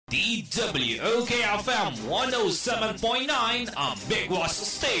DWOKFM 107.9 ang Big Was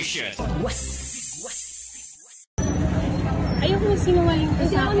Station. Ayoko sinungaling ko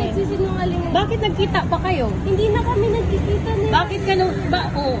sa akin. Hindi ako nagsisinungaling. Bakit nagkita pa kayo? Hindi na kami nagkikita nila. Bakit ka nung...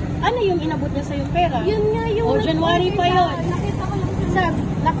 ano yung inabot niya sa'yo pera? Yun nga yung... January pa yun. Nakita ko lang siya.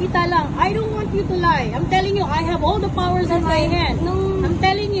 Nakita lang. I don't want you to lie. I'm telling you, I have all the powers in my hand. I'm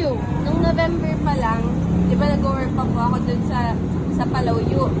telling you. Nung November pa lang, di ba nag-work pa po ako dun sa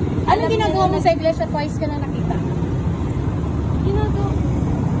Palauyo. Anong ginagawa mo sa iglesia twice ka na nakita?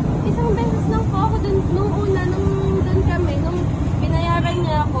 Isang beses lang po ako dun, nung una, nung dun kami, nung binayaran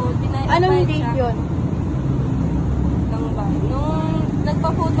niya ako, anong date yun? Lang ba? Nung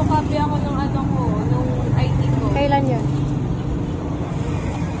nagpa-photocopy ako nung ano ko, nung IT ko. Kailan yun?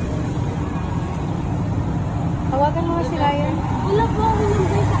 Tawagan mo sila yun? Wala po ako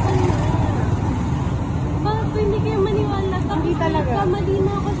number sa kanya. Bakit po hindi kayo maniwala? Hindi talaga. Nagkamali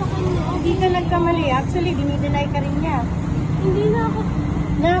na ako sa kanya. Hindi ka nagkamali. Actually, dinideny ka rin niya. Hindi na ako.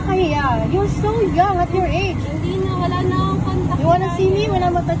 Nakakahiya. You're so young at your age. Hindi na. Wala na akong contact. You wanna see me when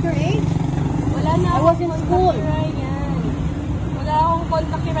I'm at your age? Wala na I akong was in school. Ryan. Wala akong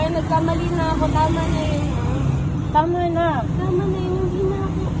contact kay Ryan. Nagkamali na ako. Tama na yun. Tama na. Tama na yun. Hindi na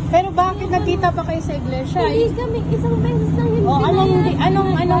ako. Pero bakit nakita pa kayo sa iglesia? Hindi kami. Isang beses lang yun. Anong month yun? Anong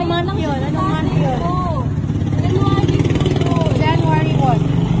month yun? January 2. January 1.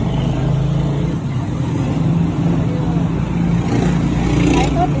 I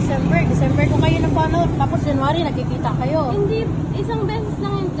thought December ko kayo napanood. Tapos January nakikita kayo. Hindi. Isang beses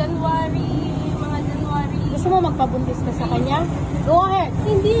lang yun. January. Mga January. Gusto mo magpabuntis ka sa kanya? Go ahead.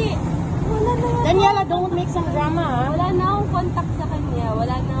 Hindi. Wala na ako. Daniela, don't make some drama, ha? Wala na akong contact sa kanya.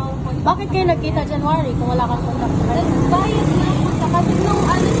 Wala na akong contact. Bakit kayo nagkita January kung wala kang contact sa kanya? Nagbayad na ako sa kasi nung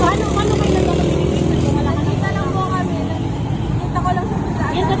Paano kayo nagkakapilitan kung wala kang nakita lang po kami. Nakita ko lang sa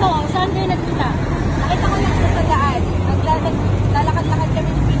daan. Yan totoo. Saan kayo nagkita? Nakita ko lang sa daan. Lalakad-lakad kami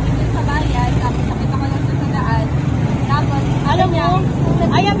ng pinigil sa bayan. Tapos nakita ko lang sa daan. Tapos, Alam mo,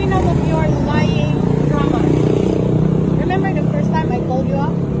 I have enough of your lying drama. Remember the first time I called you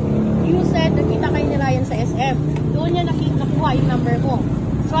up? You said nakita kayo ni Ryan sa SM. Doon niya nakuha yung number mo.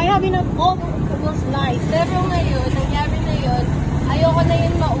 So I have enough of those lies. Pero ngayon, nangyari na yun, ayoko na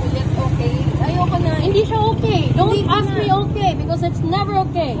yun maulit, okay? Ayoko na. Hindi siya okay. Don't ask me okay because it's never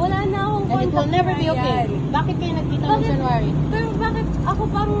okay. Wala na akong And it will contact. never be okay. Bakit kayo nagkita ng January? Pero bakit ako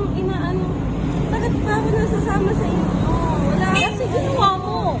pang inaano? Bakit pa ako nasasama sa inyo? Wala. Kasi ginawa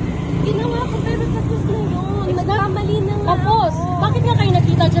mo. Ginawa ko pero tapos na yun. Nagkamali na nga Tapos, ako. bakit nga kayo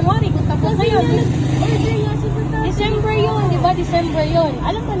nagkita January kung tapos na Kasi yun? order niya siya sa tatay. December yun, di ba? December yun.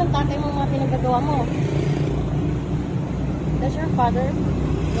 Alam ka ng tatay mo mga pinagagawa mo. Does your father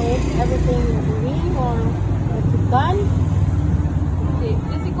know everything you're doing or what you've done? Hindi.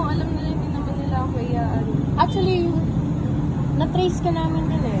 Kasi kung alam nila, hindi naman nila ako iyaan. Actually, na-trace ka namin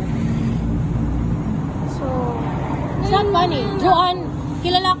din eh. So, it's not funny. Joanne,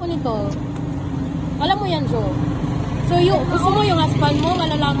 kilala ko nito. Alam mo yan, Jo. So, gusto mo yung husband mo,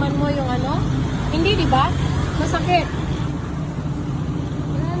 malalaman mo yung ano? Hindi, di ba? Masakit.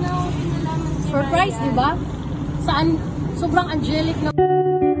 Wala na akong pinalaman si Surprise, Ryan. di ba? Saan? Sobrang angelic na...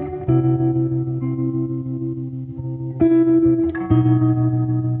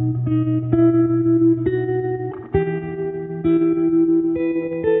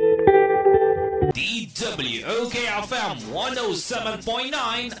 DWOKFM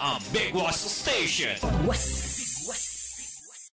 107.9 ang Big Was Station.